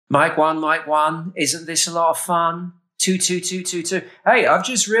Mike 1, Mike 1. Isn't this a lot of fun? 2, 2, 2, 2, 2. Hey, I've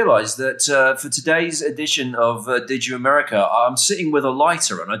just realized that for today's edition of Did You America, I'm sitting with a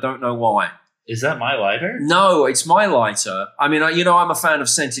lighter and I don't know why. Is that my lighter? No, it's my lighter. I mean, I'm a fan of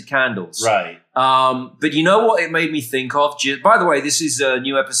scented candles. Right. But you know what it made me think of? By the way, this is a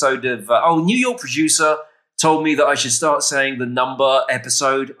new episode of... New York producer told me that I should start saying the number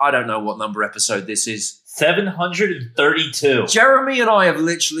episode. I don't know what number episode this is. 732. Jeremy and I have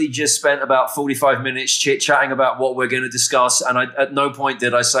literally just spent about 45 minutes chit-chatting about what we're going to discuss, and at no point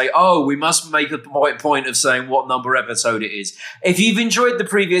did I say, we must make a point of saying what number episode it is. If you've enjoyed the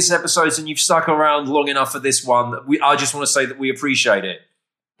previous episodes and you've stuck around long enough for this one, I just want to say that we appreciate it.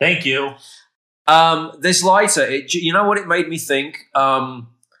 Thank you. This lighter, you know what it made me think?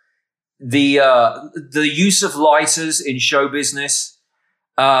 The use of lighters in show business.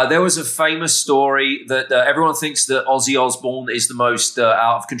 There was a famous story that everyone thinks that Ozzy Osbourne is the most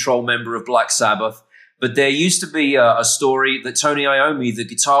out-of-control member of Black Sabbath. But there used to be a story that Tony Iommi, the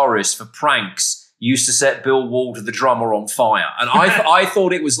guitarist, for pranks, used to set Bill Ward, the drummer, on fire. And I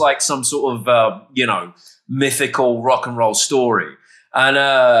thought it was like some sort of, mythical rock and roll story. And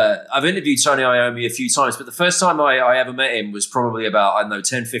I've interviewed Tony Iommi a few times, but the first time I ever met him was probably about,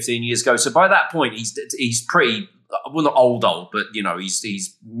 10, 15 years ago. So by that point, he's pretty... Well, not old, but,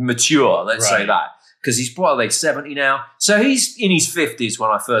 he's mature, let's say that. Because he's probably like 70 now. So he's in his 50s when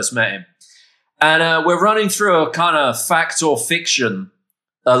I first met him. And we're running through a kind of fact or fiction,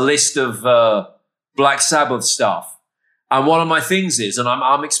 a list of Black Sabbath stuff. And one of my things is, and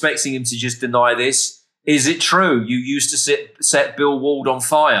I'm expecting him to just deny this, is it true you used to set Bill Ward on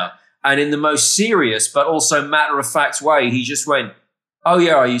fire? And in the most serious but also matter-of-fact way, he just went, oh,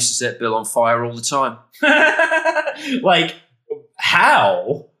 yeah, I used to set Bill on fire all the time. Like,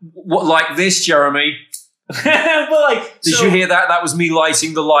 how? What, like this, Jeremy? But Did you hear that? That was me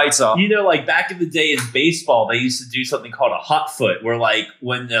lighting the lighter. Back in the day in baseball, they used to do something called a hot foot, where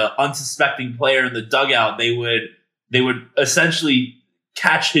when the unsuspecting player in the dugout, they would essentially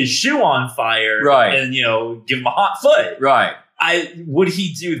catch his shoe on fire, and give him a hot foot. Right. Would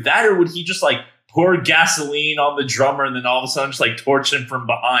he do that, or would he just pour gasoline on the drummer and then all of a sudden just torch him from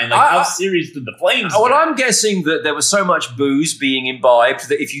behind? How serious did the flames get? I'm guessing that there was so much booze being imbibed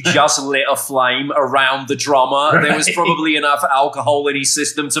that if you just lit a flame around the drummer, there was probably enough alcohol in his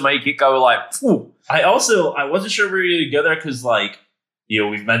system to make it go phew. I wasn't sure we were going to go there because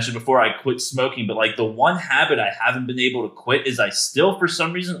we've mentioned before I quit smoking, but the one habit I haven't been able to quit is I still, for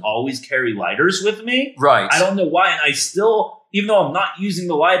some reason, always carry lighters with me. Right. I don't know why. And I still, even though I'm not using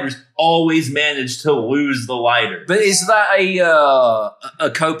the lighters, always manage to lose the lighter. But is that a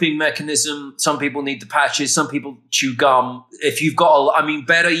coping mechanism? Some people need the patches. Some people chew gum. If you've got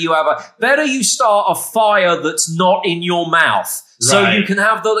better you start a fire that's not in your mouth. So you can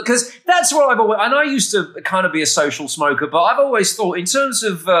have because that's what I've always, and I used to kind of be a social smoker, but I've always thought in terms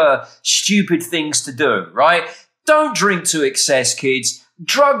of stupid things to do, right? Don't drink to excess, kids.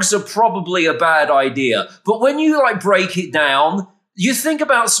 Drugs are probably a bad idea. But when you break it down, you think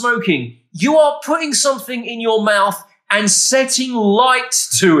about smoking, you are putting something in your mouth and setting light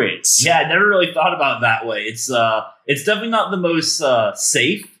to it. Yeah, I never really thought about it that way. It's definitely not the most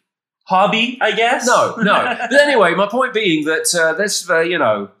safe hobby, I guess. No. But anyway, my point being that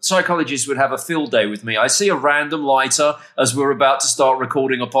psychologists would have a field day with me. I see a random lighter as we're about to start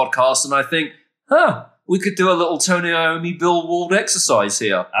recording a podcast, and I think, we could do a little Tony Iommi Bill Ward exercise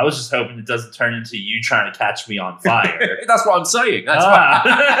here. I was just hoping it doesn't turn into you trying to catch me on fire. That's what I'm saying. That's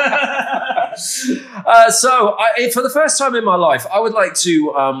So, for the first time in my life, I would like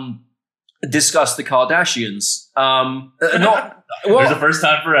to discuss the Kardashians. There's a first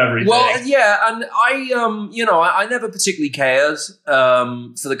time for everything. Well, yeah, and I never particularly cared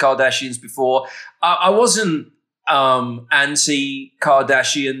for the Kardashians before. I wasn't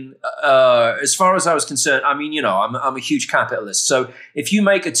anti-Kardashian as far as I was concerned. I'm a huge capitalist. So if you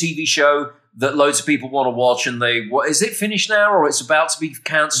make a TV show that loads of people want to watch and is it finished now or it's about to be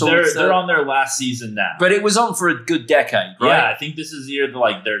cancelled? They're on their last season now. But it was on for a good decade, right? Yeah, I think this is either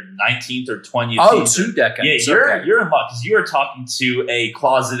their 19th or 20th season. 2 decades. Yeah, you're in luck because you are talking to a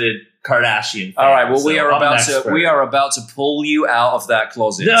closeted Kardashian fan. All right, well, we are about to pull you out of that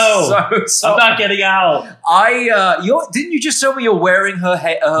closet. No, so I'm not getting out. Didn't you just tell me you're wearing her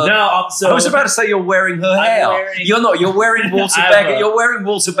hair? No, I was about to say you're wearing her hair. You're not. You're wearing Walter Becker. You're wearing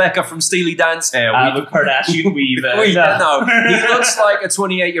Walter Becker from Steely Dan's hair. I have a Kardashian weave. No, he looks like a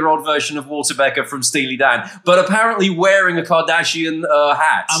 28-year-old version of Walter Becker from Steely Dan, but apparently wearing a Kardashian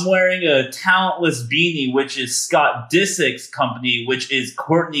hat. I'm wearing a talentless beanie, which is Scott Disick's company, which is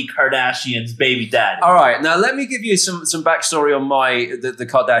Kourtney Kardashian. Kardashian's baby daddy. All right, now let me give you some backstory on the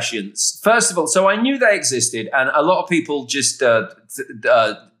Kardashians. First of all, so I knew they existed, and a lot of people just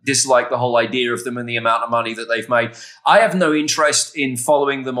dislike the whole idea of them and the amount of money that they've made. I have no interest in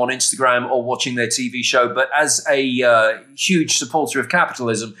following them on Instagram or watching their TV show, but as a huge supporter of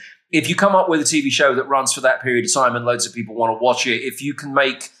capitalism, if you come up with a TV show that runs for that period of time and loads of people want to watch it, if you can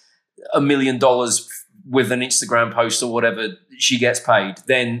make $1 million with an Instagram post or whatever she gets paid,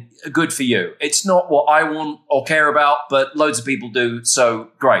 then good for you. It's not what I want or care about, but loads of people do. So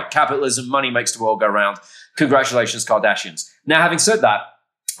great. Capitalism, money makes the world go round. Congratulations, Kardashians. Now, having said that,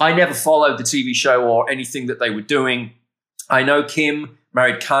 I never followed the TV show or anything that they were doing. I know Kim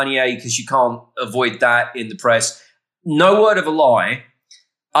married Kanye because you can't avoid that in the press. No word of a lie.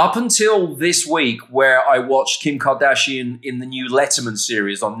 Up until this week, where I watched Kim Kardashian in the new Letterman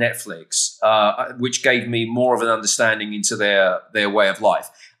series on Netflix, which gave me more of an understanding into their way of life.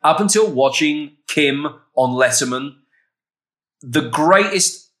 Up until watching Kim on Letterman, the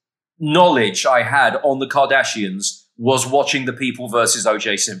greatest knowledge I had on the Kardashians was watching The People versus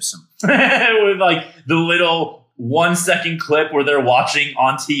O.J. Simpson. With like the little 1 second clip where they're watching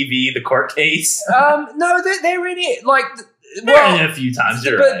on TV the court case. No, they're in it. Like, they're in it a few times.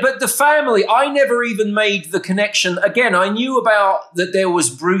 But the family, I never even made the connection. Again, I knew about that there was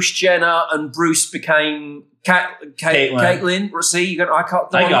Bruce Jenner and Bruce became Caitlyn. See, I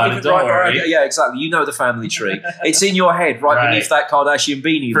got it. Don't worry. Yeah, exactly. You know the family tree. It's in your head, right beneath that Kardashian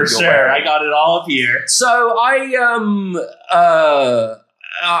beanie. For sure, wearing. I got it all up here. So I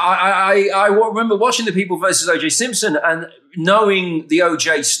remember watching The People versus O.J. Simpson and knowing the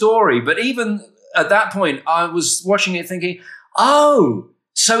O.J. story, but even at that point, I was watching it thinking, oh,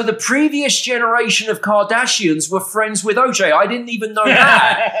 so the previous generation of Kardashians were friends with OJ. I didn't even know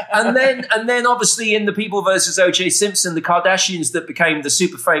that. and then obviously in The People versus OJ Simpson, the Kardashians that became the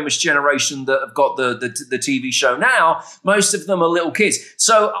super famous generation that have got the TV show now, most of them are little kids.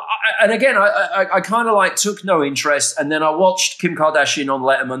 So, I kind of like took no interest. And then I watched Kim Kardashian on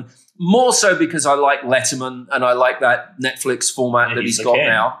Letterman, more so because I like Letterman and I like that Netflix format that he's got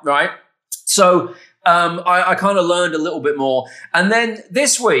now, right? So I kind of learned a little bit more. And then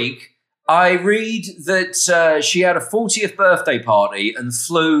this week, I read that she had a 40th birthday party and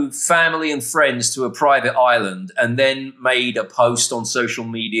flew family and friends to a private island and then made a post on social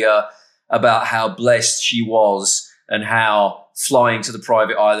media about how blessed she was and how flying to the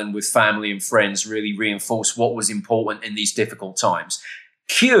private island with family and friends really reinforced what was important in these difficult times.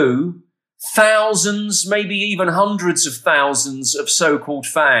 Cue thousands, maybe even hundreds of thousands of so-called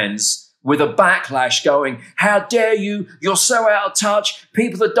fans with a backlash going, how dare you? You're so out of touch.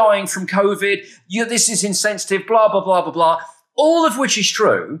 People are dying from COVID. This is insensitive, blah, blah, blah, blah, blah. All of which is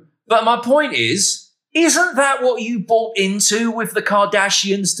true. But my point is, isn't that what you bought into with the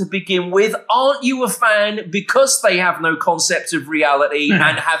Kardashians to begin with? Aren't you a fan because they have no concept of reality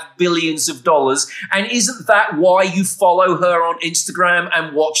and have billions of dollars? And isn't that why you follow her on Instagram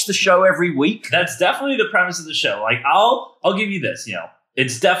and watch the show every week? That's definitely the premise of the show. Like, I'll give you this,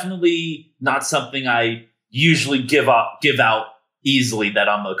 It's definitely not something I usually give out easily that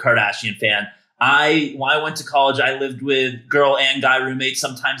I'm a Kardashian fan. When I went to college, I lived with girl and guy roommates.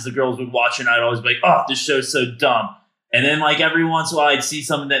 Sometimes the girls would watch it and I'd always be like, oh, this show's so dumb. And then like every once in a while I'd see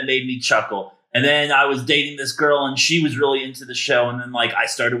something that made me chuckle. And then I was dating this girl and she was really into the show. And then like I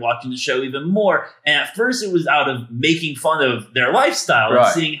started watching the show even more. And at first it was out of making fun of their lifestyle and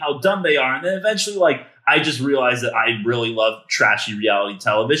seeing how dumb they are. And then eventually like I just realized that I really love trashy reality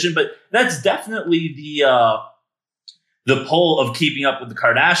television. But that's definitely the pull of keeping up with the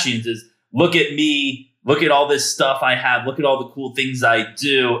Kardashians is look at me, look at all this stuff I have, look at all the cool things I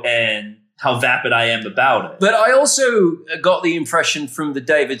do and how vapid I am about it. But I also got the impression from the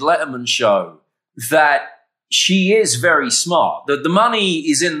David Letterman show that she is very smart. The money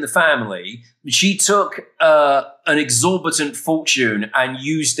is in the family. She took an exorbitant fortune and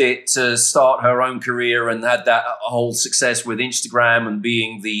used it to start her own career and had that whole success with Instagram and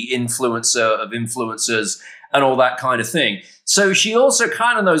being the influencer of influencers and all that kind of thing. So she also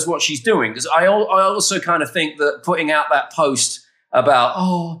kind of knows what she's doing. Because I also kind of think that putting out that post about,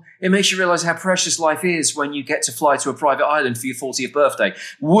 oh, it makes you realize how precious life is when you get to fly to a private island for your 40th birthday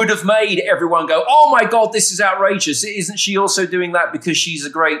would have made everyone go, oh my God, this is outrageous. Isn't she also doing that because she's a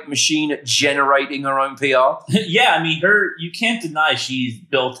great machine at generating her own PR? Yeah, I mean, you can't deny she's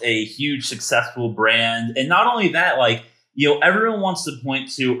built a huge successful brand. And not only that, like, everyone wants to point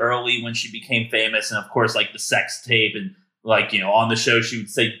to early when she became famous and of course like the sex tape and like, on the show she would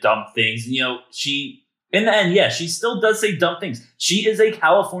say dumb things. She in the end, yeah, she still does say dumb things. She is a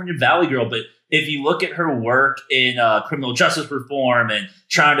California Valley girl, but if you look at her work in criminal justice reform and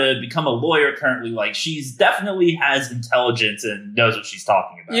trying to become a lawyer currently, like she's definitely has intelligence and knows what she's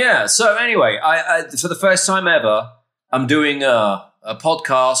talking about. Yeah. So anyway, I for the first time ever, I'm doing a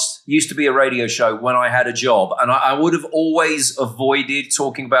podcast. Used to be a radio show when I had a job, and I would have always avoided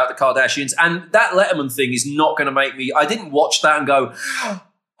talking about the Kardashians. And that Letterman thing is not going to make me. I didn't watch that and go,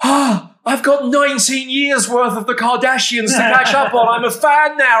 I've got 19 years worth of the Kardashians to catch up on. I'm a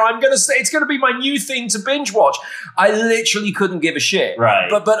fan now. I'm going to say it's going to be my new thing to binge watch. I literally couldn't give a shit. Right.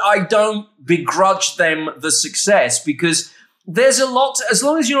 But I don't begrudge them the success, because there's a lot, as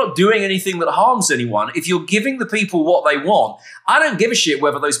long as you're not doing anything that harms anyone, if you're giving the people what they want, I don't give a shit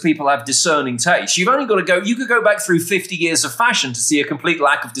whether those people have discerning taste. You've only got to go, you could go back through 50 years of fashion to see a complete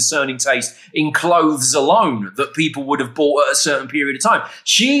lack of discerning taste in clothes alone that people would have bought at a certain period of time.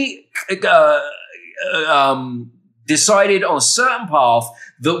 She decided on a certain path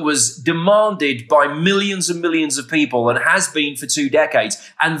that was demanded by millions and millions of people and has been for 2 decades.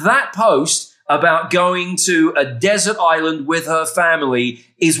 And that post about going to a desert island with her family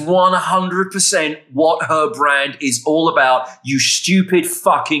is 100% what her brand is all about, you stupid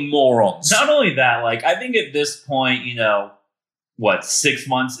fucking morons. Not only that, like, I think at this point, 6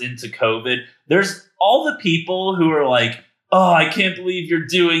 months into COVID, there's all the people who are like, oh, I can't believe you're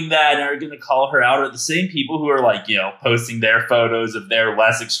doing that, and are going to call her out, are the same people who are like, posting their photos of their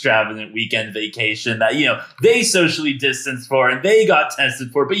less extravagant weekend vacation that, they socially distanced for and they got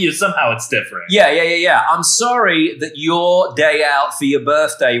tested for, but somehow it's different. Yeah. I'm sorry that your day out for your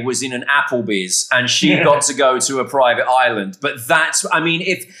birthday was in an Applebee's and she got to go to a private island. But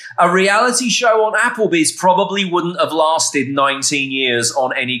if a reality show on Applebee's probably wouldn't have lasted 19 years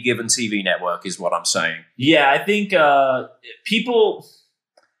on any given TV network, is what I'm saying. Yeah, I think people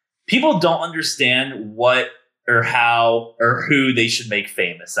don't understand what or how or who they should make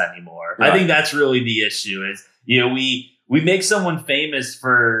famous anymore. Right. I think that's really the issue is, we make someone famous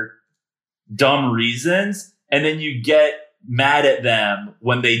for dumb reasons, and then you get mad at them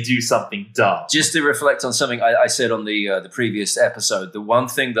when they do something dumb. Just to reflect on something I said on the previous episode, the one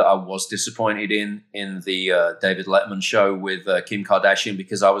thing that I was disappointed in the David Letterman show with Kim Kardashian,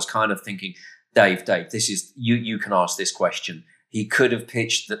 because I was kind of thinking, Dave, this is you can ask this question. He could have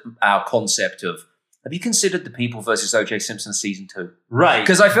pitched our concept of, have you considered The People versus O.J. Simpson season 2? Right.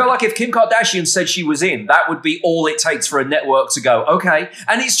 Because I feel like if Kim Kardashian said she was in, that would be all it takes for a network to go, okay.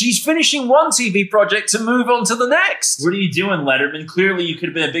 And she's finishing one TV project to move on to the next. What are you doing, Letterman? Clearly you could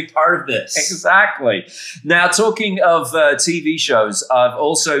have been a big part of this. Exactly. Now, talking of TV shows, I've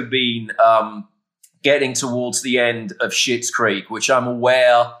also been getting towards the end of Schitt's Creek, which I'm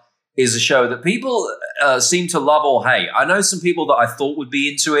aware is a show that people seem to love or hate. I know some people that I thought would be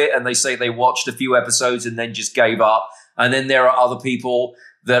into it, and they say they watched a few episodes and then just gave up. And then there are other people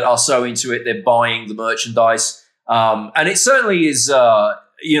that are so into it, they're buying the merchandise. And it certainly is, a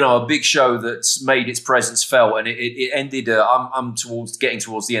big show that's made its presence felt. And it ended, I'm getting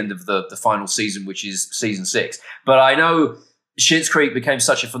towards the end of the final season, which is season 6. But I know Schitt's Creek became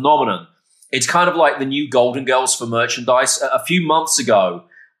such a phenomenon. It's kind of like the new Golden Girls for merchandise. A few months ago,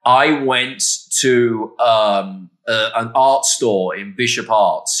 I went to an art store in Bishop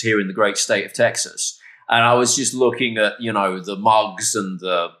Arts here in the great state of Texas. And I was just looking at, the mugs and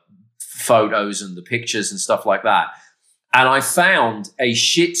the photos and the pictures and stuff like that. And I found a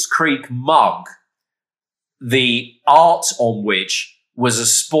Schitt's Creek mug, the art on which was a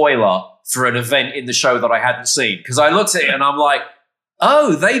spoiler for an event in the show that I hadn't seen. Because I looked at it and I'm like,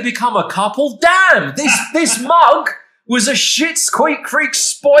 oh, they become a couple? Damn, this mug was a Schitt's Creek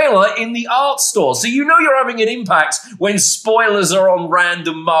spoiler in the art store. So you're having an impact when spoilers are on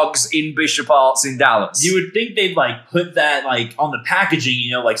random mugs in Bishop Arts in Dallas. You would think they'd put that on the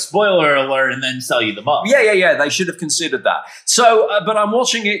packaging, spoiler alert, and then sell you the mug. Yeah. They should have considered that. So, but I'm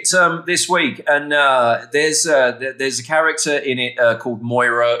watching it this week, and there's a character in it called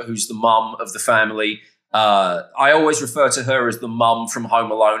Moira, who's the mum of the family. I always refer to her as the mum from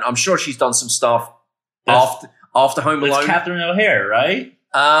Home Alone. I'm sure she's done some stuff after Home Alone. It's Catherine O'Hare, right?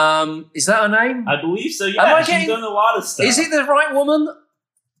 Is that her name? I believe so, yeah. She's done a lot of stuff. Is it the right woman?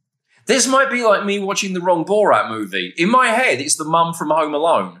 This might be like me watching the wrong Borat movie. In my head, it's the mum from Home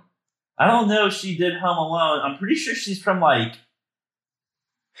Alone. I don't know if she did Home Alone. I'm pretty sure she's from maybe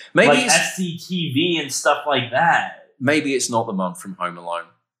it's SCTV and stuff like that. Maybe it's not the mum from Home Alone.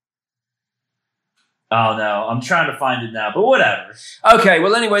 Oh no, I'm trying to find it now, but whatever. Okay,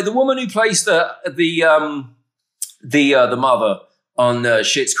 well anyway, the woman who plays the mother on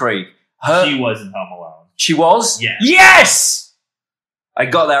Schitt's Creek, she was in Home Alone. She was? Yeah. Yes! I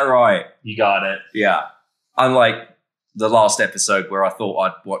got that right. You got it. Yeah. I'm like the last episode where I thought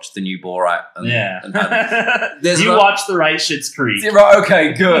I'd watch the new Borat. You watched the right Schitt's Creek. Right,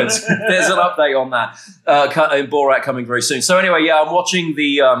 okay, good. There's an update on that. Borat coming very soon. So anyway, yeah, I'm watching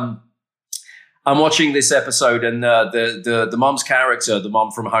this episode, and the mum's character, the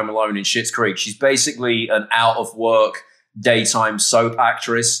mum from Home Alone in Schitt's Creek, she's basically an out of work daytime soap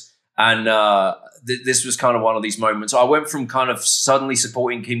actress, and this was kind of one of these moments. I went from kind of suddenly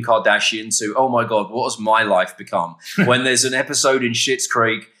supporting Kim Kardashian to, oh my God, what has my life become? When there's an episode in Schitt's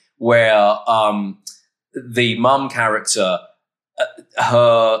Creek where the mum character,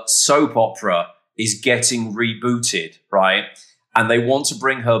 her soap opera is getting rebooted, right? And they want to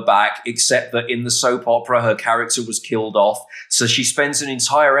bring her back, except that in the soap opera, her character was killed off. So she spends an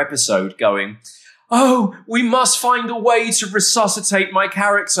entire episode going, oh, we must find a way to resuscitate my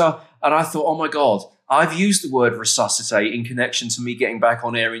character. And I thought, oh my God, I've used the word resuscitate in connection to me getting back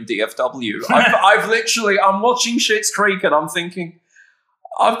on air in DFW. I'm watching Schitt's Creek and I'm thinking,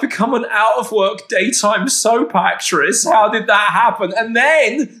 I've become an out-of-work daytime soap actress. How did that happen? And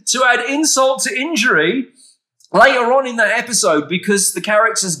then, to add insult to injury, later on in that episode, because the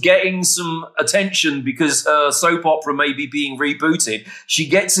character's getting some attention because her soap opera may be being rebooted, she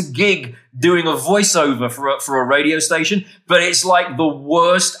gets a gig doing a voiceover for a radio station, but it's like the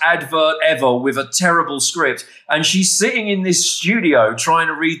worst advert ever with a terrible script. And she's sitting in this studio trying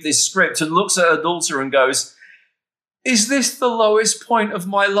to read this script and looks at her daughter and goes, is this the lowest point of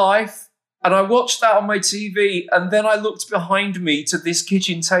my life? And I watched that on my TV, and then I looked behind me to this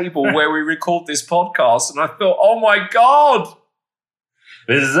kitchen table where we record this podcast, and I thought, oh my God.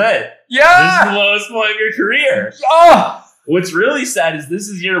 This is it. Yeah. This is the lowest point of your career. Oh. What's really sad is this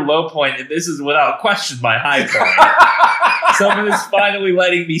is your low point, and this is without question my high point. Someone is finally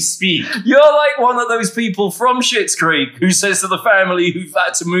letting me speak. You're like one of those people from Schitt's Creek who says to the family who've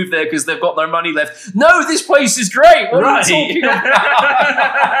had to move there because they've got no money left, no, this place is great. What are you talking about?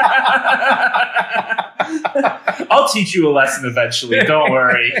 I'll teach you a lesson eventually. Don't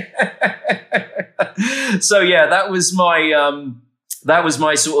worry. So yeah, that was my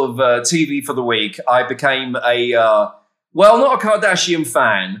sort of TV for the week. I became a not a Kardashian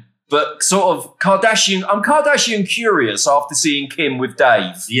fan, but sort of I'm Kardashian curious after seeing Kim with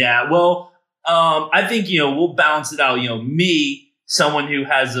Dave. Yeah, well, I think, we'll balance it out. Me, someone who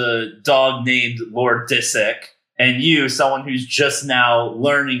has a dog named Lord Disick, and you, someone who's just now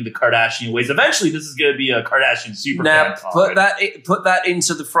learning the Kardashian ways. Eventually, this is going to be a Kardashian super now, fan. put that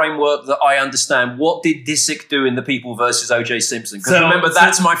into the framework that I understand. What did Disick do in The People versus O.J. Simpson? Because remember,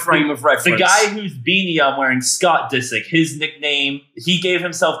 that's my frame of reference. The guy whose beanie I'm wearing, Scott Disick, his nickname, he gave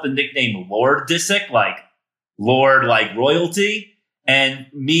himself the nickname Lord Disick, like Lord, like royalty. And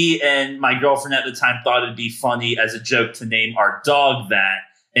me and my girlfriend at the time thought it'd be funny as a joke to name our dog that,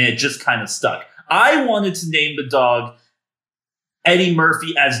 and it just kind of stuck. I wanted to name the dog Eddie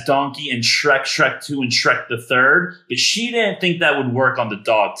Murphy as Donkey in Shrek, Shrek 2, and Shrek the Third, but she didn't think that would work on the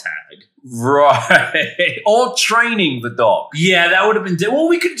dog tag. Right. Or training the dog. Yeah, that would have been... Well,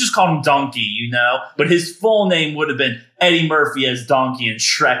 we could just call him Donkey, but his full name would have been Eddie Murphy as Donkey in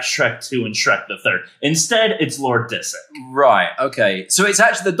Shrek, Shrek 2, and Shrek the Third. Instead, it's Lord Disick. Right, okay. So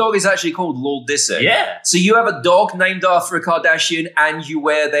the dog is actually called Lord Disick. Yeah. So you have a dog named after a Kardashian and you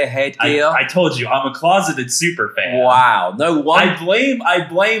wear their headgear? I told you, I'm a closeted super fan. Wow. No wonder. I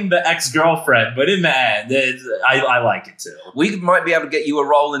blame the ex-girlfriend, but in the end, I like it too. We might be able to get you a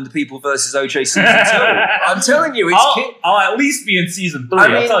role in The People versus O.J. Simpson too. I'm telling you, I'll at least be in season 3,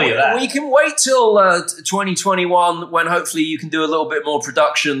 I'll tell you that. We can wait till 2021 when hopefully you can do a little bit more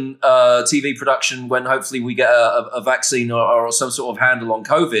production, TV production, when hopefully we get a vaccine or some sort of handle on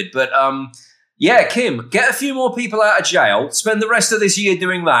COVID. But yeah, Kim, get a few more people out of jail. Spend the rest of this year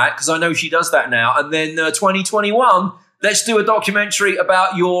doing that, because I know she does that now. And then 2021, let's do a documentary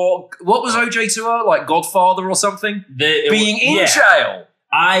about what was OJ to her? Like Godfather or something? Being in jail.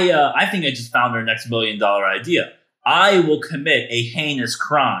 I think I just found our next $1 million idea. I will commit a heinous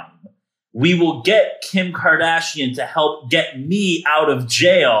crime. We will get Kim Kardashian to help get me out of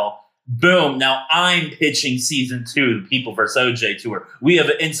jail. Boom. Now I'm pitching season 2, The People vs. OJ, to her. We have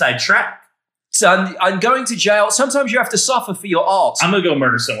an inside track. So I'm going to jail. Sometimes you have to suffer for your art. I'm going to go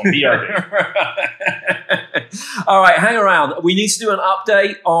murder someone. BRB. All right, hang around. We need to do an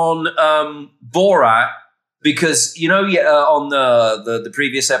update on Borat. Because, on the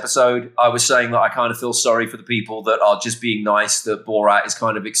previous episode, I was saying that I kind of feel sorry for the people that are just being nice, that Borat is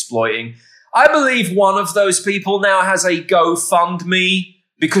kind of exploiting. I believe one of those people now has a GoFundMe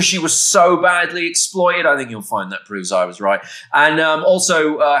because she was so badly exploited. I think you'll find that proves I was right. And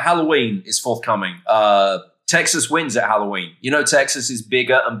also, Halloween is forthcoming. Texas wins at Halloween. Texas is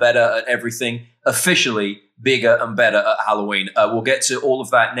bigger and better at everything officially bigger and better at Halloween. We'll get to all of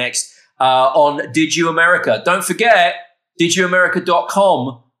that next on Did You America. Don't forget,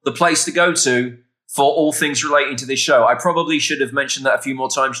 didyouamerica.com, the place to go to for all things relating to this show. I probably should have mentioned that a few more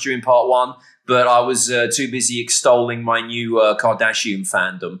times during part one, but I was too busy extolling my new Kardashian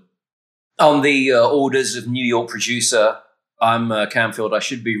fandom. On the orders of New York producer, I'm Camfield. I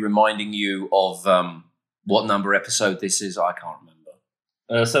should be reminding you of what number episode this is. I can't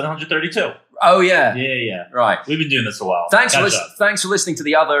remember. 732. Oh, yeah. Yeah. Right. We've been doing this a while. Thanks for listening to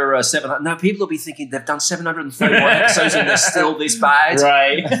the other 700. Now, people will be thinking they've done 731 episodes and they're still this bad.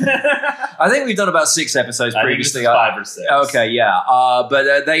 Right. I think we've done about 6 episodes previously. I think this is 5 or 6. Okay, yeah.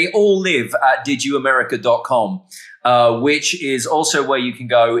 But they all live at didyouamerica.com. Which is also where you can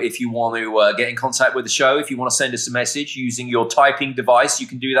go if you want to get in contact with the show. If you want to send us a message using your typing device, you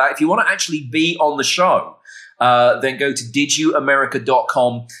can do that. If you want to actually be on the show, then go to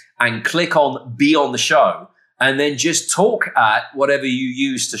didyouamerica.com and click on Be on the Show. And then just talk at whatever you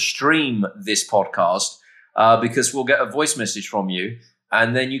use to stream this podcast, because we'll get a voice message from you.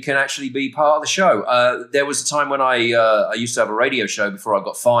 And then you can actually be part of the show. There was a time when I used to have a radio show before I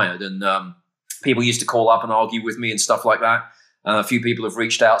got fired, and people used to call up and argue with me and stuff like that. A few people have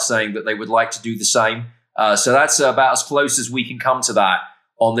reached out saying that they would like to do the same. So that's about as close as we can come to that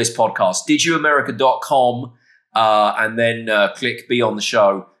on this podcast. didyouamerica.com, and then click Be on the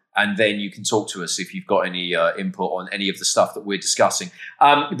Show. And then you can talk to us if you've got any input on any of the stuff that we're discussing.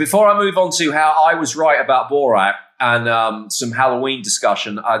 Before I move on to how I was right about Borat and some Halloween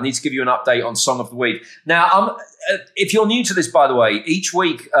discussion, I need to give you an update on Song of the Week. Now, if you're new to this, by the way, each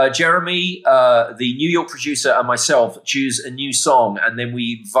week, Jeremy, the New York producer, and myself choose a new song, and then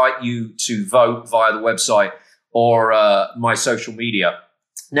we invite you to vote via the website or my social media.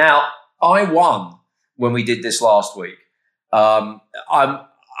 Now, I won when we did this last week.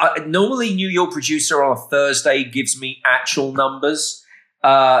 Normally, New York producer on a Thursday gives me actual numbers,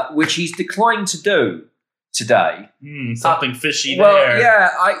 which he's declined to do today. Something fishy well, there. Yeah,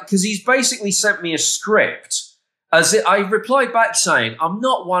 because he's basically sent me a script. I replied back saying, I'm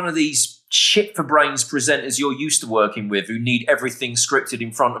not one of these shit-for-brains presenters you're used to working with who need everything scripted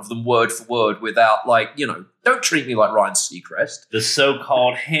in front of them word for word without, don't treat me like Ryan Seacrest. The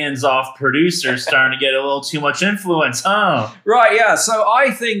so-called hands-off producer starting to get a little too much influence, huh? Right, yeah. So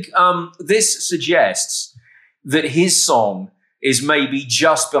I think this suggests that his song is maybe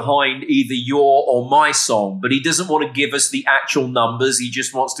just behind either your or my song, but he doesn't want to give us the actual numbers. He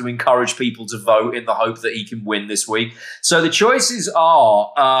just wants to encourage people to vote in the hope that he can win this week. So the choices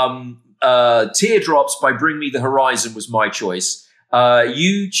are Teardrops by Bring Me the Horizon was my choice.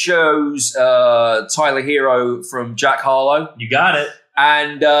 You chose Tyler Hero from Jack Harlow. You got it.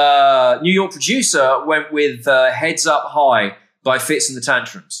 And New York producer went with Heads Up High by Fitz and the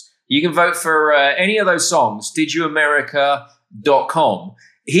Tantrums. You can vote for any of those songs, didyouamerica.com.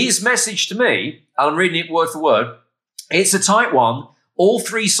 His message to me, and I'm reading it word for word, it's a tight one. All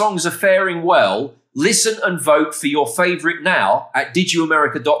 3 songs are faring well. Listen and vote for your favorite now at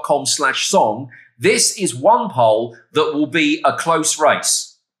didyouamerica.com/song. This is one poll that will be a close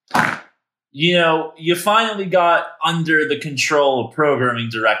race. You finally got under the control of programming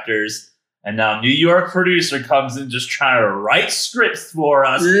directors, and now New York producer comes in just trying to write scripts for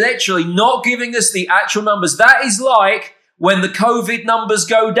us. Literally not giving us the actual numbers. That is like when the COVID numbers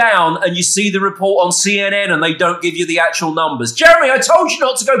go down and you see the report on CNN and they don't give you the actual numbers. Jeremy, I told you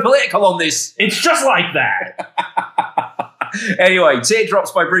not to go political on this. It's just like that. Anyway,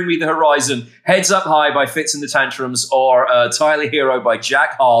 Teardrops by Bring Me the Horizon, Heads Up High by Fitz and the Tantrums, or Tyler Hero by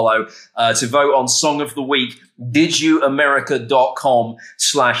Jack Harlow to vote on Song of the Week,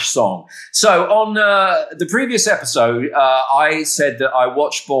 didyouamerica.com/song. So on the previous episode, I said that I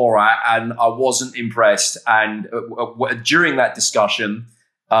watched Borat and I wasn't impressed. And during that discussion,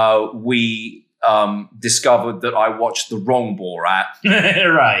 we discovered that I watched the wrong Borat.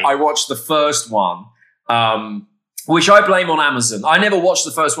 Right. I watched the first one. Which I blame on Amazon. I never watched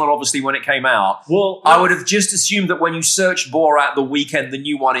the first one, obviously, when it came out. Well, I would have just assumed that when you search Borat the weekend the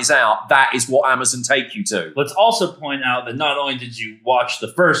new one is out, that is what Amazon take you to. Let's also point out that not only did you watch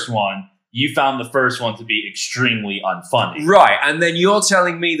the first one, you found the first one to be extremely unfunny. Right, and then you're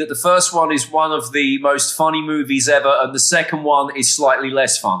telling me that the first one is one of the most funny movies ever, and the second one is slightly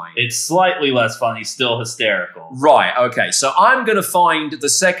less funny. It's slightly less funny, still hysterical. Right, okay, so I'm going to find the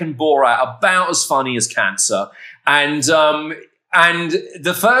second Borat about as funny as cancer. And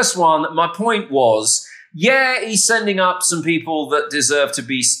the first one, my point was, yeah, he's sending up some people that deserve to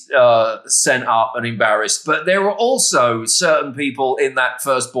be sent up and embarrassed. But there were also certain people in that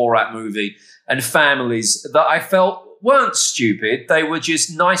first Borat movie and families that I felt weren't stupid. They were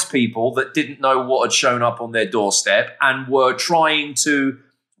just nice people that didn't know what had shown up on their doorstep and were trying to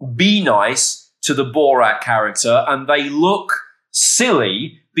be nice to the Borat character. And they look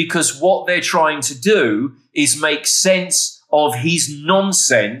silly because what they're trying to do is make sense of his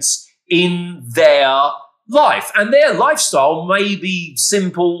nonsense in their life. And their lifestyle may be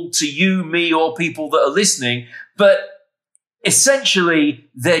simple to you, me, or people that are listening, but essentially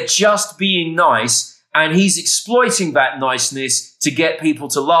they're just being nice, and he's exploiting that niceness to get people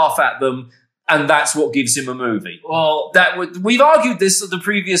to laugh at them, and that's what gives him a movie. Well, we've argued this at the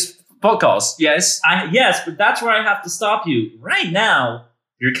previous podcast, yes? Yes, but that's where I have to stop you. Right now,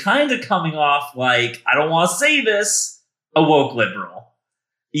 you're kind of coming off like, I don't want to say this, a woke liberal.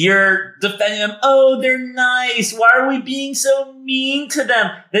 You're defending them. Oh, they're nice. Why are we being so mean to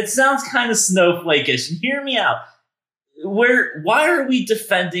them? That sounds kind of snowflake-ish. And hear me out. Why are we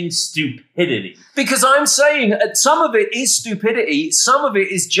defending stupidity? Because I'm saying some of it is stupidity. Some of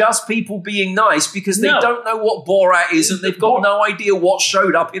it is just people being nice because they don't know what Borat is and they've got no idea what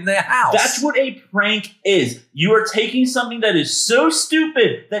showed up in their house. That's what a prank is. You are taking something that is so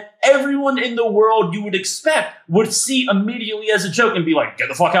stupid that everyone in the world you would expect would see immediately as a joke and be like, get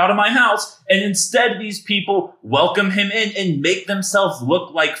the fuck out of my house. And instead, these people welcome him in and make themselves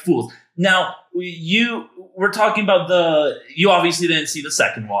look like fools. Now, we're talking about you obviously didn't see the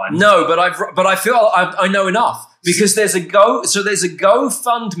second one. No, but I feel I know enough because there's a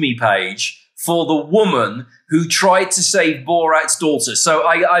GoFundMe page for the woman who tried to save Borat's daughter. So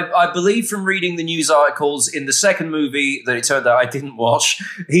I believe from reading the news articles in the second movie that it turned out I didn't watch,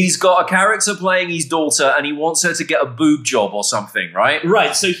 he's got a character playing his daughter and he wants her to get a boob job or something, right?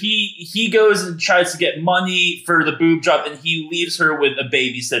 Right. So he goes and tries to get money for the boob job and he leaves her with a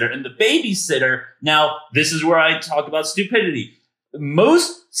babysitter. And the babysitter, now this is where I talk about stupidity.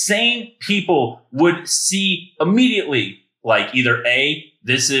 Most sane people would see immediatly, like either A,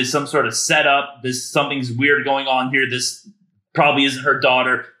 this is some sort of setup. Something's weird going on here. This probably isn't her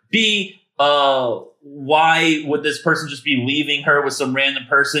daughter. B, why would this person just be leaving her with some random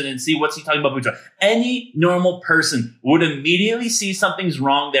person? And see, what's he talking about? Any normal person would immediately see something's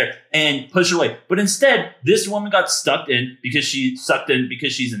wrong there and push her away. But instead, this woman got sucked in because she's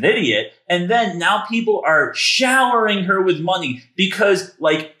an idiot. And then now people are showering her with money because,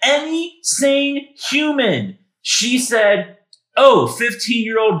 like any sane human, she said, oh,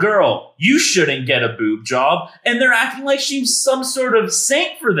 15-year-old girl, you shouldn't get a boob job. And they're acting like she's some sort of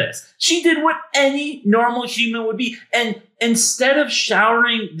saint for this. She did what any normal human would be. And instead of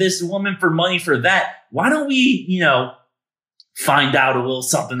showering this woman for money for that, why don't we, find out a little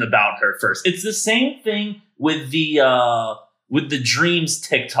something about her first? It's the same thing with the Dreams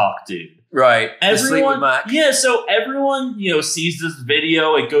TikTok dude. Right. Everyone, yeah. So everyone, sees this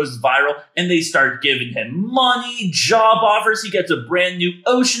video. It goes viral, and they start giving him money, job offers. He gets a brand new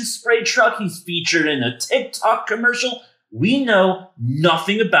Ocean Spray truck. He's featured in a TikTok commercial. We know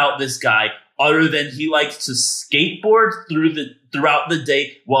nothing about this guy other than he likes to skateboard throughout the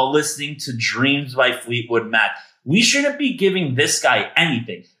day while listening to Dreams by Fleetwood Mac. We shouldn't be giving this guy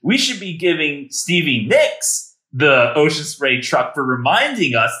anything. We should be giving Stevie Nicks the Ocean Spray truck for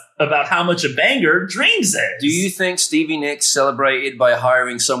reminding us about how much a banger Dreams is. Do you think Stevie Nicks celebrated by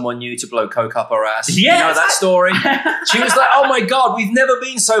hiring someone new to blow coke up her ass? Yes. You know that story? She was like, oh my God, we've never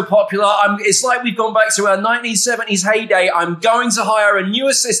been so popular. It's like we've gone back to our 1970s heyday. I'm going to hire a new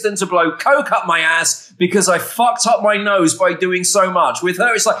assistant to blow coke up my ass because I fucked up my nose by doing so much. With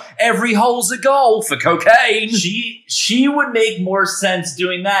her, it's like every hole's a goal for cocaine. She would make more sense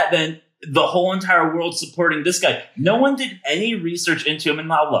doing that than the whole entire world supporting this guy. No one did any research into him. And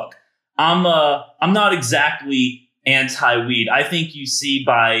now look, I'm not exactly anti-weed. I think you see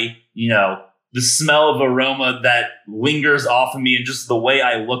by, the smell of aroma that lingers off of me and just the way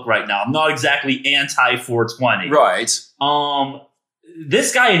I look right now. I'm not exactly anti-420. Right.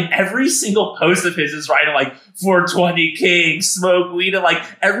 This guy in every single post of his is writing like 420 King, smoke weed, and like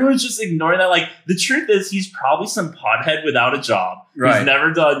everyone's just ignoring that. Like the truth is he's probably some pothead without a job. Right. He's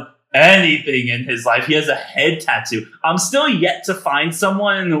never done anything in his life. He has a head tattoo. I'm still yet to find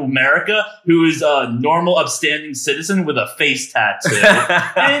someone in America who is a normal, upstanding citizen with a face tattoo.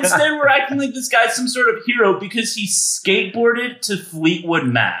 And instead, we're acting like this guy's some sort of hero because he skateboarded to Fleetwood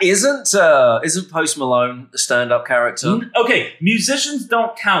Mac. Isn't Post Malone a stand-up character? Okay, musicians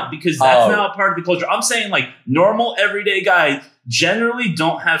don't count because that's not a part of the culture. I'm saying like normal, everyday guys generally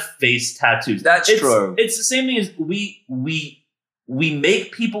don't have face tattoos. That's true. It's the same thing as we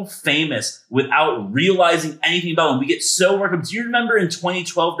make people famous without realizing anything about them. We get so worked up. Do you remember in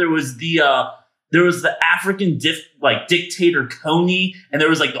 2012 there was there was the African dictator Kony, and there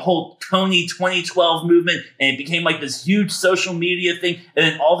was like the whole Kony 2012 movement, and it became like this huge social media thing. And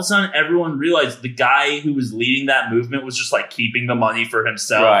then all of a sudden, everyone realized the guy who was leading that movement was just like keeping the money for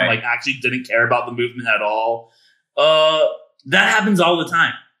himself, and like actually didn't care about the movement at all. That happens all the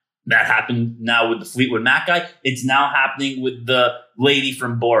time. That happened now with the Fleetwood Mac guy. It's now happening with the lady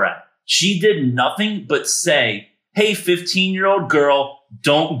from Borat. She did nothing but say, hey, 15-year-old girl,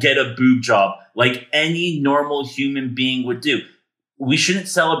 don't get a boob job, like any normal human being would do. We shouldn't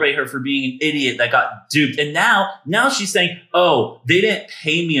celebrate her for being an idiot that got duped. And now she's saying, oh, they didn't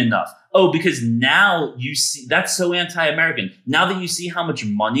pay me enough. Oh, because now you see, that's so anti-American. Now that you see how much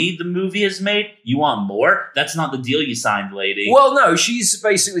money the movie has made, you want more? That's not the deal you signed, lady. Well, no, she's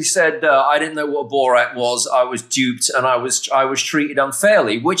basically said, I didn't know what Borat was. I was duped and I was treated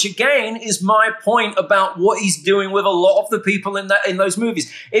unfairly, which again is my point about what he's doing with a lot of the people in those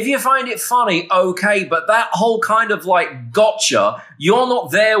movies. If you find it funny, okay, but that whole kind of like gotcha, you're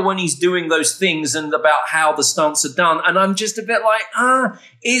not there when he's doing those things and about how the stunts are done. And I'm just a bit like,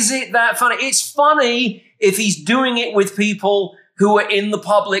 is it that funny? It's funny if he's doing it with people who are in the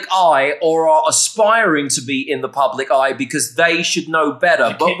public eye or are aspiring to be in the public eye because they should know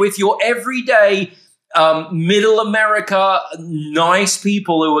better. But with your everyday middle America, nice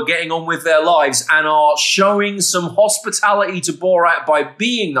people who are getting on with their lives and are showing some hospitality to Borat by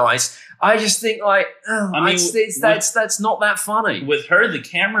being nice, I just think like, that's not that funny. With her, the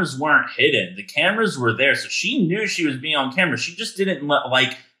cameras weren't hidden. The cameras were there. So she knew she was being on camera. She just didn't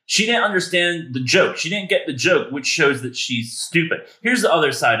she didn't understand the joke. She didn't get the joke, which shows that she's stupid. Here's the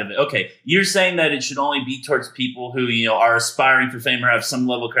other side of it. Okay, you're saying that it should only be towards people who, are aspiring for fame or have some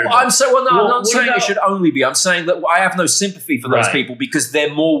level of credibility. I'm not saying it should only be. I'm saying that I have no sympathy for those people because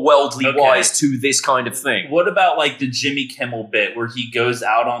they're more worldly wise to this kind of thing. What about like the Jimmy Kimmel bit where he goes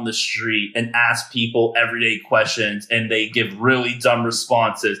out on the street and asks people everyday questions and they give really dumb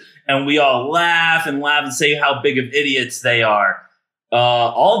responses and we all laugh and say how big of idiots they are?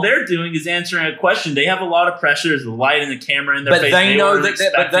 All they're doing is answering a question. They have a lot of pressure. There's a light and the camera in their face. They know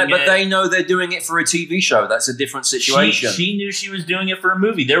but they know they're doing it for a TV show. That's a different situation. She knew she was doing it for a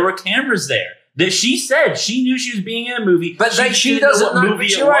movie. There were cameras there. That she said she knew she was being in a movie, but she doesn't know. But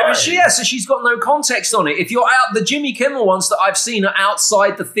you're right. So she's got no context on it. If you're out, the Jimmy Kimmel ones that I've seen are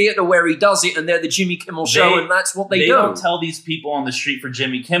outside the theater where he does it, and they're the Jimmy Kimmel show, and that's what they do. They don't tell these people on the street for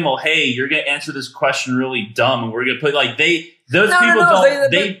Jimmy Kimmel, hey, you're going to answer this question really dumb, and we're going to put Those people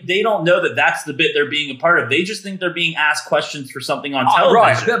don't know that that's the bit they're being a part of. They just think they're being asked questions for something on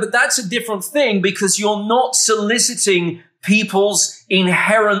television. Right, but that's a different thing because you're not soliciting people's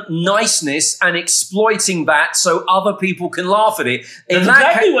inherent niceness and exploiting that so other people can laugh at it. That's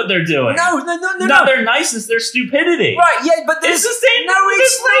exactly what they're doing. No. Not their niceness, their stupidity. Right, yeah, but it's the same thing. No,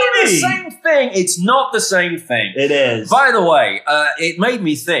 it's not the same thing. It's not the same thing. It is. By the way, it made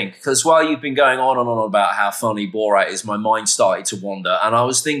me think, because while you've been going on and on about how funny Borat is, my mind started to wander, and I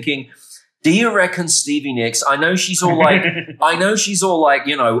was thinking, do you reckon Stevie Nicks, I know she's all like,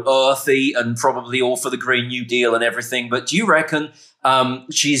 earthy and probably all for the Green New Deal and everything, but do you reckon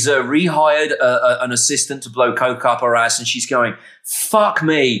she's rehired an assistant to blow coke up her ass and she's going, fuck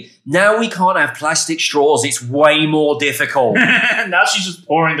me, now we can't have plastic straws, it's way more difficult. Now she's just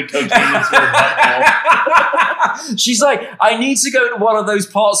pouring the cocaine into her butthole. She's like, I need to go to one of those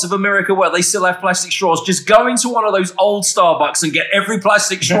parts of America where they still have plastic straws. Just go into one of those old Starbucks and get every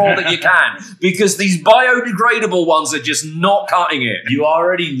plastic straw that you can because these biodegradable ones are just not cutting it. You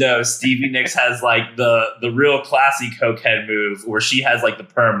already know Stevie Nicks has like the real classy cokehead move where she has like the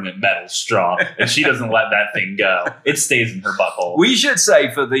permanent metal straw and she doesn't let that thing go. It stays in her butthole. We should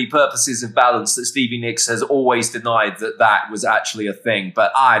say for the purposes of balance that Stevie Nicks has always denied that was actually a thing.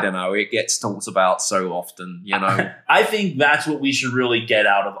 But I don't know, it gets talked about so often, I think that's what we should really get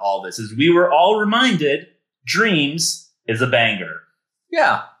out of all this is we were all reminded Dreams is a banger.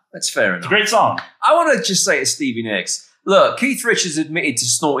 Yeah, that's fair enough. It's a great song. I want to just say to Stevie Nicks, look, Keith Richards admitted to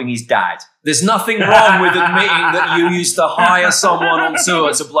snorting his dad. There's nothing wrong with admitting that you used to hire someone on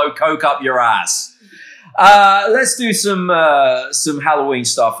tour to blow coke up your ass. Let's do some Halloween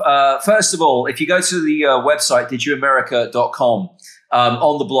stuff. First of all, if you go to the website, didyouamerica.com,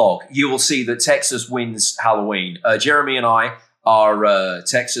 on the blog, you will see that Texas wins Halloween. Jeremy and I are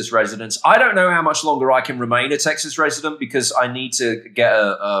Texas residents. I don't know how much longer I can remain a Texas resident because I need to get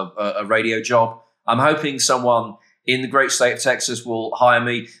a radio job. I'm hoping someone in the great state of Texas will hire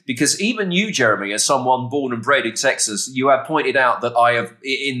me because even you, Jeremy, as someone born and bred in Texas, you have pointed out that I have,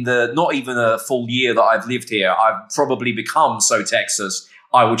 in the not even a full year that I've lived here, I've probably become so Texas.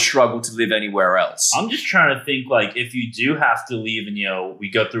 I would struggle to live anywhere else. I'm just trying to think, like, if you do have to leave and, we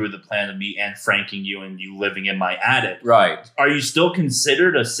go through the plan of me and franking you and you living in my attic. Right. Are you still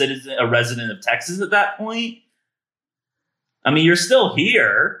considered a resident of Texas at that point? I mean, you're still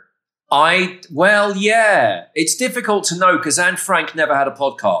here. Well, yeah. It's difficult to know because Anne Frank never had a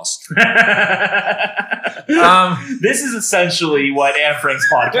podcast. This is essentially what Anne Frank's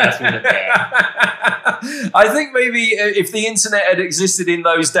podcast would have been. I think maybe if the internet had existed in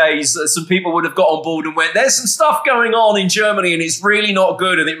those days, some people would have got on board and went, there's some stuff going on in Germany and it's really not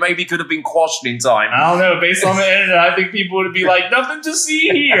good and it maybe could have been quashed in time. I don't know. Based on the internet, I think people would be like, nothing to see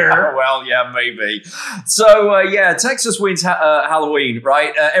here. Well, yeah, maybe. So, Texas wins Halloween,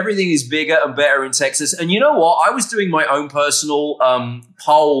 right? Everything is bigger and better in Texas. And you know what? I was doing my own personal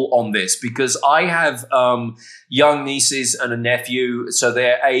poll on this because I have young nieces and a nephew. So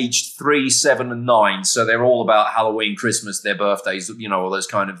they're aged 3, 7, and 9. So they're all about Halloween, Christmas, their birthdays, all those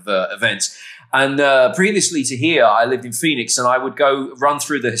kind of events. And previously to here, I lived in Phoenix, and I would go run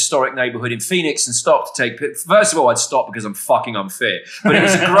through the historic neighborhood in Phoenix and stop to take pictures. First of all, I'd stop because I'm fucking unfit. But it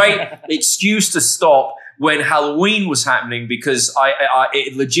was a great excuse to stop when Halloween was happening because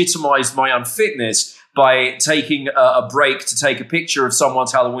it legitimized my unfitness by taking a break to take a picture of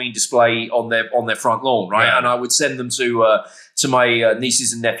someone's Halloween display on their front lawn, right? Yeah. And I would send them to my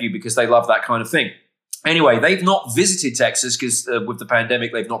nieces and nephew because they love that kind of thing. Anyway, they've not visited Texas because with the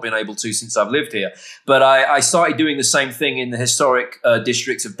pandemic, they've not been able to since I've lived here. But I started doing the same thing in the historic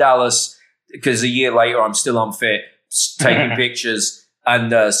districts of Dallas because a year later, I'm still unfit, taking pictures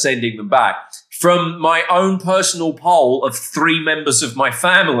and sending them back. From my own personal poll of 3 members of my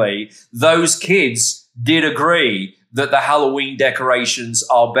family, those kids did agree that the Halloween decorations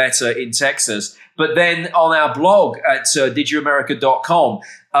are better in Texas. But then on our blog at didyouamerica.com,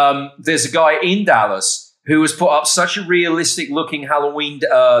 there's a guy in Dallas who has put up such a realistic looking Halloween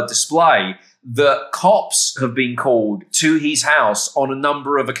display that cops have been called to his house on a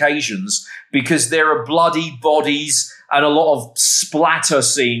number of occasions because there are bloody bodies and a lot of splatter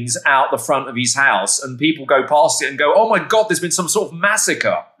scenes out the front of his house. And people go past it and go, oh my God, there's been some sort of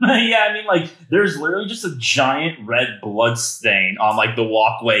massacre. Yeah, I mean, there's literally just a giant red blood stain on, the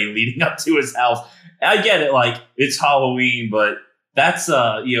walkway leading up to his house. I get it, it's Halloween, but that's,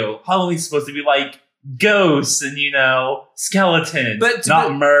 Halloween's supposed to be ghosts and, skeletons,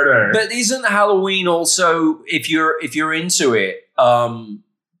 not murder. But isn't Halloween also, if you're into it,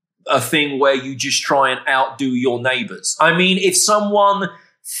 a thing where you just try and outdo your neighbors? I mean, if someone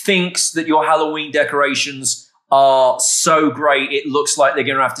thinks that your Halloween decorations are so great, it looks like they're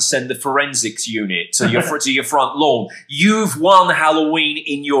going to have to send the forensics unit to your front lawn. You've won Halloween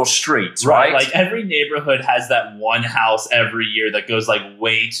in your streets, right? Every neighborhood has that one house every year that goes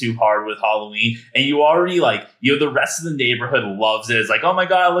way too hard with Halloween, and you already the rest of the neighborhood loves it. It's oh my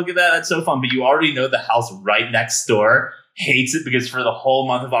God, look at that, that's so fun. But you already know the house right next door hates it because for the whole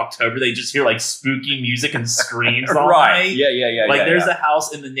month of October they just hear spooky music and screams all right. night. Yeah. There's a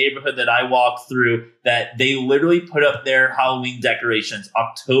house in the neighborhood that I walked through that they literally put up their Halloween decorations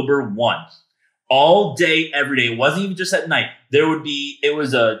October 1. All day, every day. It wasn't even just at night. It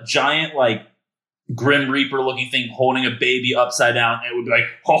was a giant Grim Reaper looking thing holding a baby upside down, and it would be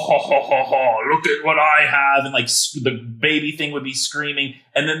ho ho ho ho ho, look at what I have, and the baby thing would be screaming,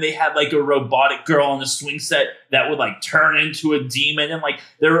 and then they had a robotic girl on the swing set that would turn into a demon, and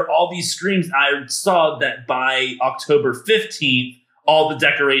there were all these screams. I saw that by October 15th all the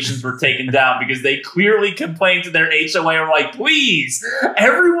decorations were taken down because they clearly complained to their HOA and were please,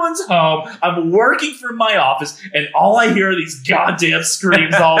 everyone's home, I'm working from my office, and all I hear are these goddamn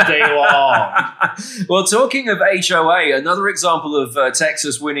screams all day long. Well, talking of HOA, another example of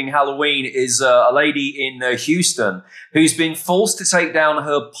Texas winning Halloween is a lady in Houston who's been forced to take down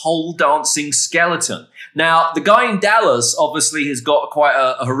her pole dancing skeleton. Now, the guy in Dallas obviously has got quite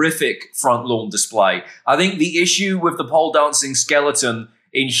a horrific front lawn display. I think the issue with the pole dancing skeleton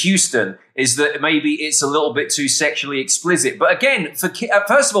in Houston is that maybe it's a little bit too sexually explicit. But again,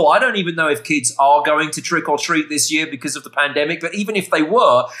 first of all, I don't even know if kids are going to trick or treat this year because of the pandemic. But even if they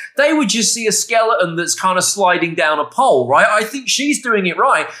were, they would just see a skeleton that's kind of sliding down a pole, right? I think she's doing it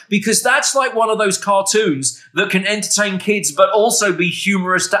right because that's one of those cartoons that can entertain kids but also be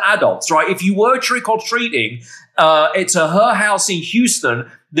humorous to adults, right? If you were trick or treating to her house in Houston,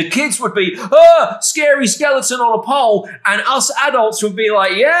 the kids would be, scary skeleton on a pole, and us adults would be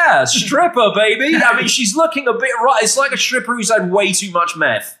yeah, stripper, baby. I mean, she's looking a bit right. It's like a stripper who's had way too much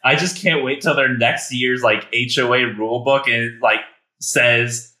meth. I just can't wait till their next year's HOA rule book and it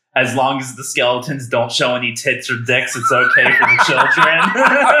says as long as the skeletons don't show any tits or dicks, it's okay for the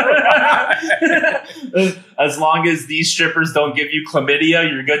children. As long as these strippers don't give you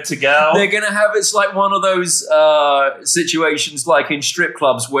chlamydia, you're good to go. They're going to have, it's like one of those situations like in strip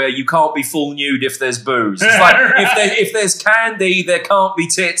clubs where you can't be full nude if there's booze. It's like if there's candy, there can't be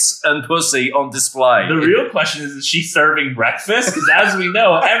tits and pussy on display. The real question is she serving breakfast? Because as we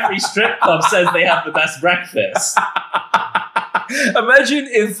know, every strip club says they have the best breakfast. Imagine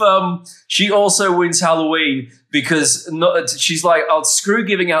if she also wins Halloween because she's like, "Oh, screw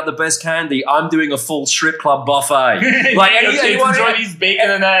giving out the best candy. I'm doing a full strip club buffet." Like anyone enjoy these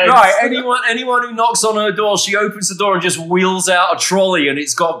bacon and eggs. Right? Anyone who knocks on her door, she opens the door and just wheels out a trolley, and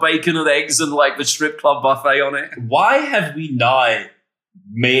it's got bacon and eggs and like the strip club buffet on it. Why have we not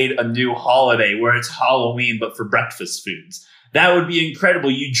made a new holiday where it's Halloween but for breakfast foods? That would be incredible.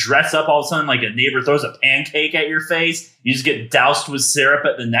 You dress up all of a sudden like a neighbor throws a pancake at your face. You just get doused with syrup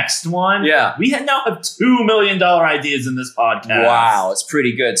at the next one. Yeah. We now have $2 million ideas in this podcast. Wow, it's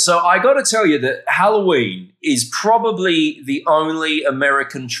pretty good. So I got to tell you that Halloween is probably the only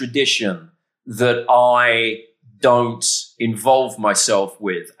American tradition that I don't involve myself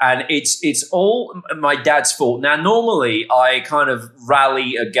with. And it's all my dad's fault. Now, normally I kind of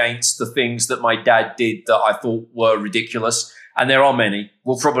rally against the things that my dad did that I thought were ridiculous. And there are many.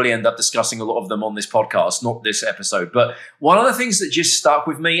 We'll probably end up discussing a lot of them on this podcast, not this episode. But one of the things that just stuck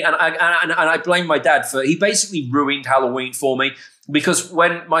with me, and I blame my dad for, he basically ruined Halloween for me. Because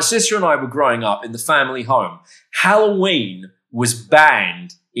when my sister and I were growing up in the family home, Halloween was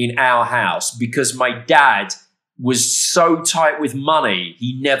banned in our house because my dad was so tight with money,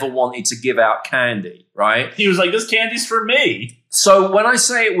 he never wanted to give out candy, right? He was like, this candy's for me. So when I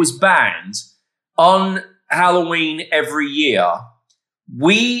say it was banned, on Halloween every year,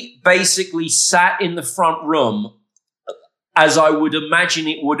 we basically sat in the front room as I would imagine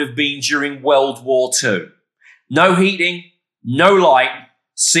it would have been during World War II. No heating, no light,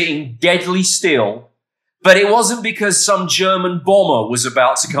 sitting deadly still. But it wasn't because some German bomber was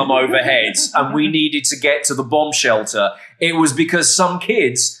about to come overhead and we needed to get to the bomb shelter. It was because some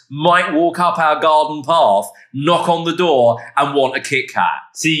kids might walk up our garden path, knock on the door, and want a Kit Kat.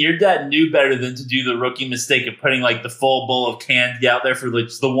 See, your dad knew better than to do the rookie mistake of putting like the full bowl of candy out there for like,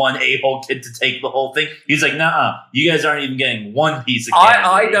 the one a-hole kid to take the whole thing. He's like, nah, you guys aren't even getting one piece of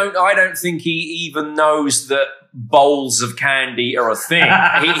candy. I don't think he even knows that bowls of candy are a thing.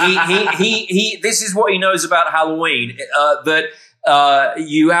 This is what he knows about Halloween, that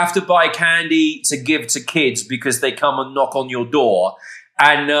you have to buy candy to give to kids because they come and knock on your door.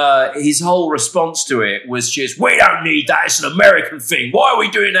 And his whole response to it was just, we don't need that. It's an American thing. Why are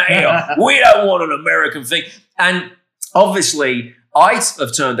we doing that here? We don't want an American thing. And obviously, I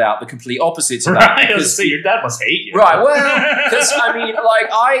have turned out the complete opposite to that. Right, because your dad must hate you. Right, well, because I mean, like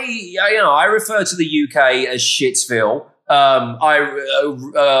I refer to the UK as Shitsville. I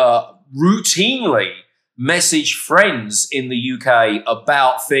routinely message friends in the UK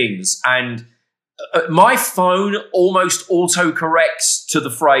about things, and my phone almost autocorrects to the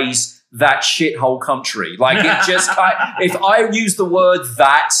phrase "that shithole country." Like it just, if I use the word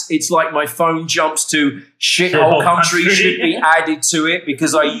 "that," it's like my phone jumps to "shithole country" should be added to it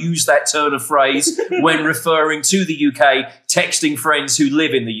because I use that turn of phrase when referring to the UK, texting friends who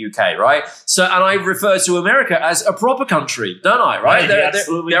live in the UK, right? So, and I refer to America as a proper country, don't I? Right?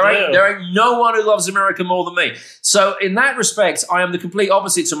 There ain't no one who loves America more than me. So, in that respect, I am the complete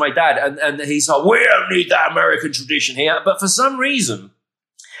opposite to my dad, and he's like, we don't need that American tradition here. But for some reason,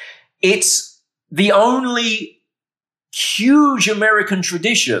 it's the only huge American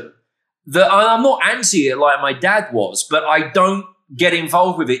tradition that I'm not anti it like my dad was, but I don't get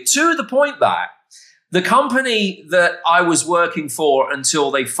involved with it, to the point that the company that I was working for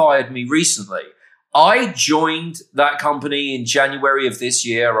until they fired me recently, I joined that company in January of this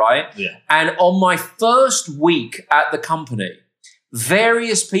year, right? Yeah. And on my first week at the company,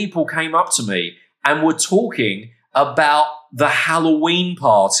 various people came up to me and were talking about the Halloween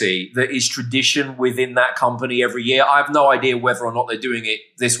party that is tradition within that company every year. I have no idea whether or not they're doing it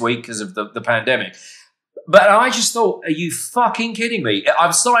this week because of the pandemic. But I just thought, are you fucking kidding me?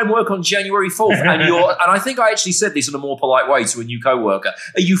 I'm starting work on January 4th, and I think I actually said this in a more polite way to a new coworker.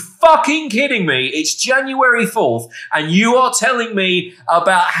 Are you fucking kidding me? It's January 4th, and you are telling me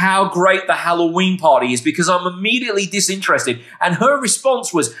about how great the Halloween party is, because I'm immediately disinterested. And her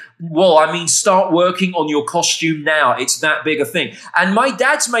response was, well, I mean, start working on your costume now. It's that big a thing. And my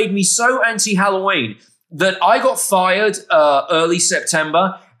dad's made me so anti-Halloween that I got fired early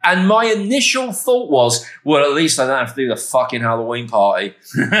September. And my initial thought was, well, at least I don't have to do the fucking Halloween party.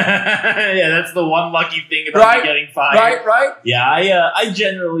 Yeah, that's the one lucky thing about you getting fired. Right. Yeah, I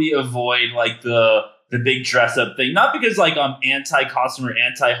generally avoid like the big dress up thing. Not because like I'm anti costume or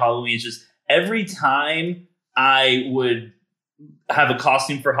anti Halloween. It's just every time I would have a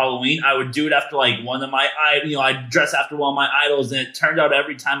costume for Halloween, I would do it after like one of my I'd dress after one of my idols, and it turned out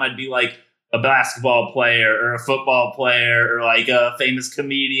every time I'd be like a basketball player or a football player or like a famous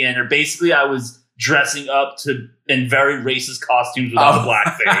comedian, or basically I was dressing up in very racist costumes without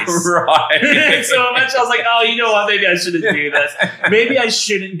blackface. Right. So eventually I was like, oh, you know what? Maybe I shouldn't do this. Maybe I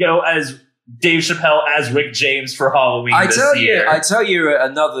shouldn't go as Dave Chappelle as Rick James for Halloween this year. I tell you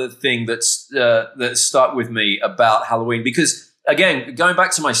another thing that stuck with me about Halloween, because again, going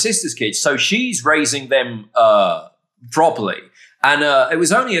back to my sister's kids, so she's raising them properly. And it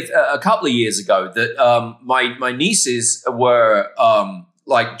was only a couple of years ago that my nieces were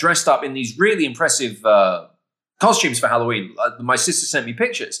like dressed up in these really impressive costumes for Halloween. My sister sent me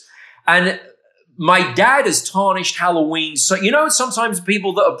pictures. And my dad has tarnished Halloween. So, sometimes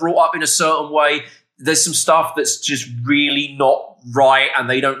people that are brought up in a certain way, there's some stuff that's just really not right and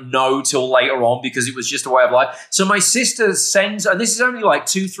they don't know till later on because it was just a way of life. So my sister sends, and this is only like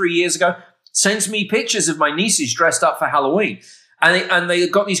 2-3 years ago, sends me pictures of my nieces dressed up for Halloween. And they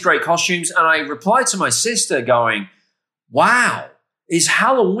got these great costumes. And I replied to my sister going, wow, is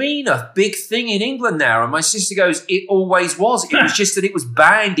Halloween a big thing in England now? And my sister goes, it always was. It was just that it was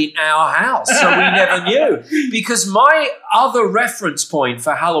banned in our house. So we never knew. Because my other reference point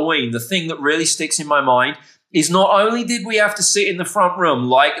for Halloween, the thing that really sticks in my mind, is not only did we have to sit in the front room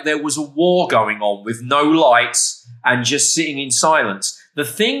like there was a war going on with no lights and just sitting in silence. The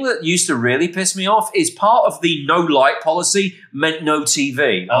thing that used to really piss me off is part of the no light policy meant no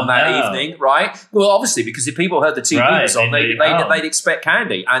TV on that evening, right? Well, obviously, because if people heard the TV was on, they'd expect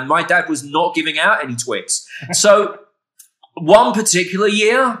candy. And my dad was not giving out any Twix. So one particular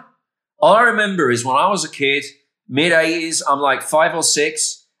year, all I remember is when I was a kid, mid-80s, I'm like 5 or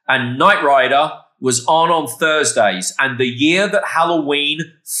 6, and Knight Rider was on Thursdays. And the year that Halloween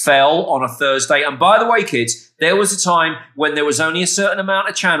fell on a Thursday, and by the way, kids, there was a time when there was only a certain amount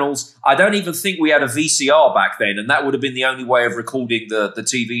of channels. I don't even think we had a VCR back then, and that would have been the only way of recording the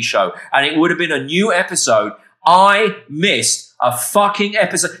TV show. And it would have been a new episode. I missed a fucking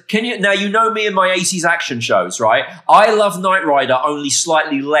episode. Now you know me and my 80s action shows, right? I love Knight Rider only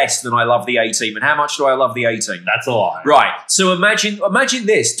slightly less than I love the A-Team. And how much do I love the A-Team? That's a lot. Right. So imagine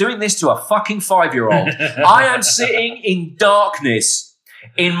this, doing this to a fucking 5-year-old. I am sitting in darkness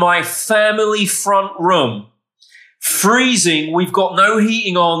in my family front room, freezing. We've got no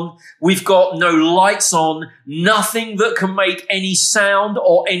heating on. We've got no lights on. Nothing that can make any sound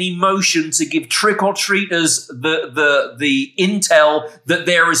or any motion to give trick-or-treaters the intel that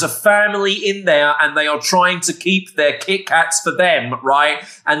there is a family in there and they are trying to keep their Kit Kats for them, right?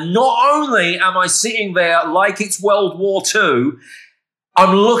 And not only am I sitting there like it's World War II,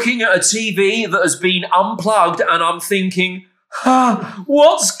 I'm looking at a TV that has been unplugged and I'm thinking,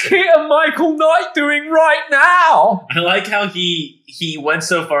 what's Kit and Michael Knight doing right now? I like how he went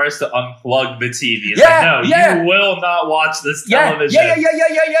so far as to unplug the TV. You will not watch this television. Yeah.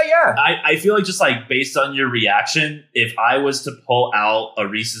 I feel like just like based on your reaction, if I was to pull out a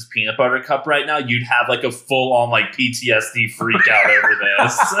Reese's Peanut Butter Cup right now, you'd have like a full on like PTSD freak out over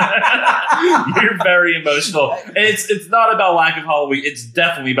this. You're very emotional. It's not about lack of Halloween. It's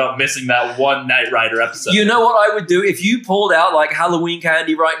definitely about missing that one Knight Rider episode. You know what I would do if you pulled out like Halloween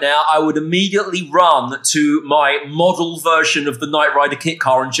candy right now? I would immediately run to my model version of the Knight Rider kit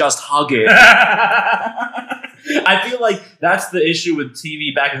car and just hug it. I feel like that's the issue with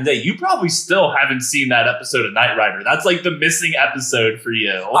TV back in the day. You probably still haven't seen that episode of Knight Rider. That's like the missing episode for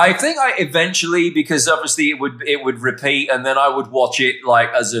you. I think I eventually, because obviously it would repeat, and then I would watch it like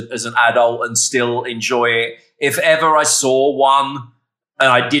as an adult and still enjoy it. If ever I saw one and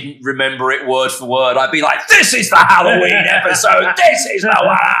I didn't remember it word for word, I'd be like, this is the Halloween episode. This is the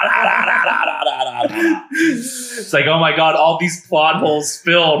one. It's like, oh my God, all these plot holes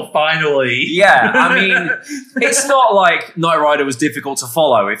filled finally. Yeah, I mean, it's not like Knight Rider was difficult to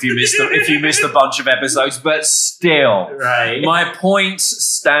follow if you missed a bunch of episodes, but still, right. My point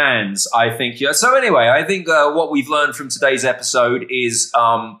stands, I think. Yeah. So anyway, I think what we've learned from today's episode is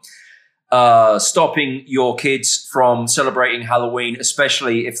stopping your kids from celebrating Halloween,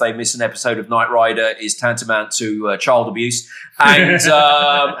 especially if they miss an episode of Knight Rider, is tantamount to child abuse. And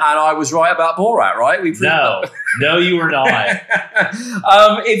I was right about Borat, right? No, you were not.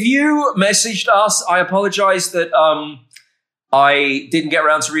 If you messaged us, I apologize that I didn't get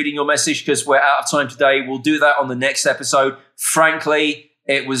around to reading your message because we're out of time today. We'll do that on the next episode. Frankly,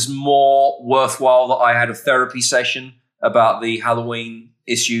 it was more worthwhile that I had a therapy session about the Halloween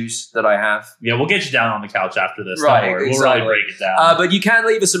issues that I have. Yeah, we'll get you down on the couch after this. Right, Don't worry. exactly. We'll really break it down. But you can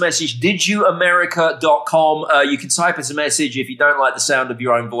leave us a message, didyouamerica.com. You can type us a message if you don't like the sound of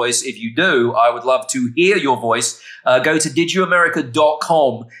your own voice. If you do, I would love to hear your voice. Go to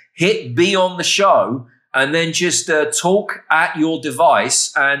didyouamerica.com, hit be on the show, and then just talk at your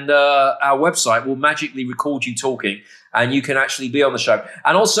device, and our website will magically record you talking, and you can actually be on the show.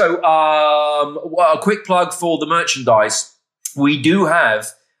 And also, a quick plug for the merchandise. We do have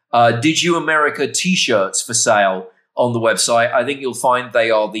Did You America t-shirts for sale on the website. I think you'll find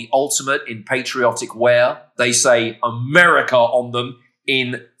they are the ultimate in patriotic wear. They say America on them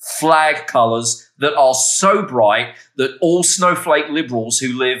in flag colors that are so bright that all snowflake liberals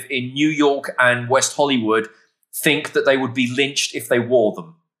who live in New York and West Hollywood think that they would be lynched if they wore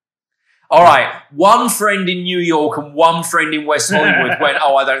them. All right, one friend in New York and one friend in West Hollywood went,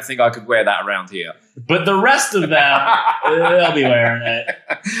 oh, I don't think I could wear that around here. But the rest of them, they'll be wearing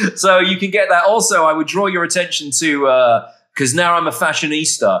it. So you can get that. Also, I would draw your attention to, because now I'm a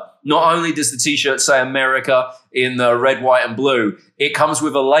fashionista, not only does the t-shirt say America in red, white, and blue, it comes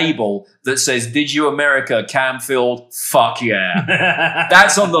with a label that says, Did You America, Camfield, fuck yeah.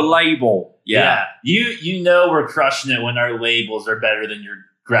 That's on the label. Yeah. You know we're crushing it when our labels are better than your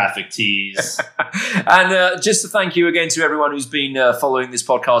graphic tees. And just to thank you again to everyone who's been following this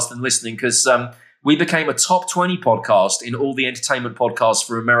podcast and listening, because we became a top 20 podcast in all the entertainment podcasts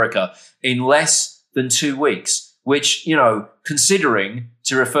for America in less than 2 weeks, which, you know, considering,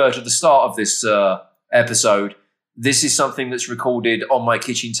 to refer to the start of this episode, this is something that's recorded on my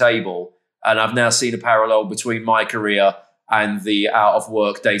kitchen table, and I've now seen a parallel between my career and the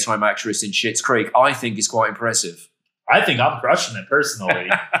out-of-work daytime actress in Schitt's Creek. I think is quite impressive. I think I'm crushing it personally.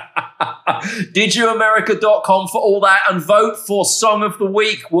 DidYouAmerica.com for all that, and vote for Song of the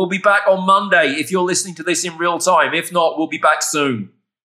Week. We'll be back on Monday if you're listening to this in real time. If not, we'll be back soon.